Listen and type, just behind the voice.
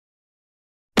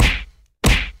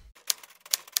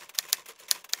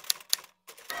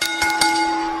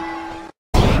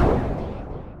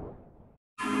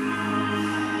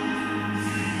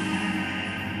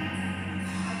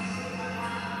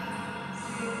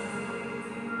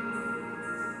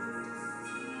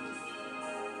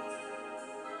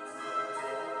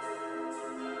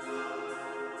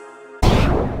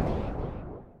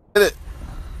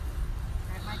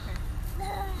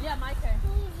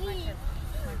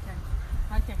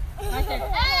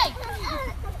Hey!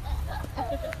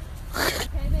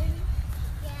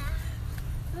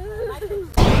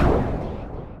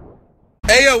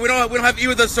 Hey yo, we don't have E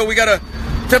with us, so we got a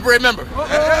temporary member.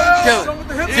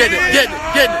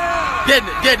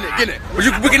 Getting it.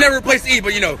 But we can never replace E,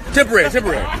 but you know, temporary.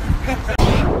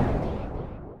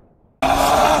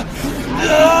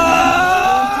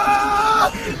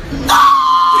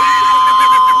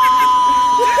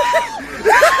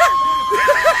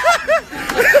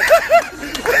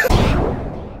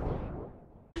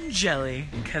 Jelly,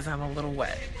 because I'm a little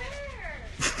wet.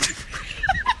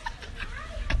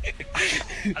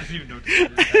 I don't even know what to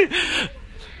do.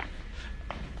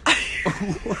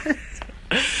 What?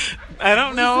 I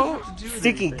don't know.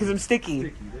 Sticky, because I'm sticky.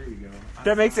 There you go.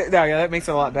 That makes it. No, yeah, that makes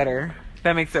it a lot better.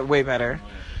 That makes it way better.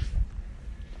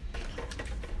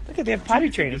 Look at they have potty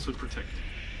training. This would protect you.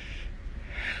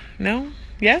 No?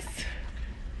 Yes?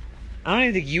 I don't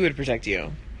even think you would protect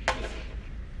you. I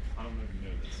don't know if you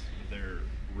know this, but there are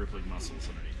rippling muscles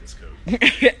underneath this coat.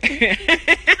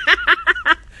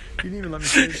 You didn't even let me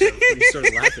finish that before you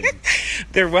started laughing.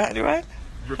 They're what? What?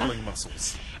 Rippling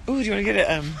muscles. Ooh, do you want to get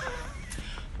it,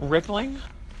 rippling?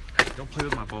 Don't play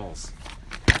with my balls.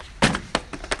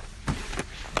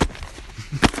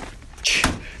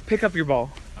 Pick up your ball.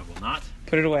 I will not.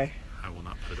 Put it away. I will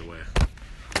not put it away.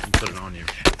 And put it on you.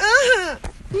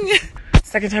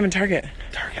 Second time in Target.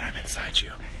 Target, I'm inside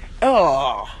you.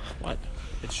 Oh. What?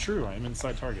 It's true, I am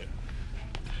inside Target.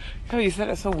 Oh, you said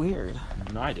it so weird.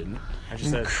 No, I didn't. I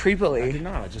just said... Creepily. I did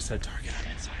not. I just said Target,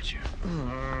 I'm inside you.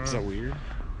 Is that weird?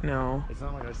 No. It's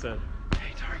not like I said,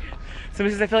 hey, Target.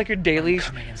 Somebody says, I feel like your daily... I'm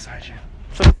coming inside you.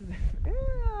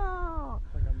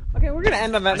 Okay, we're going to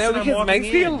end on that note because it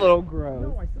makes me a little gross.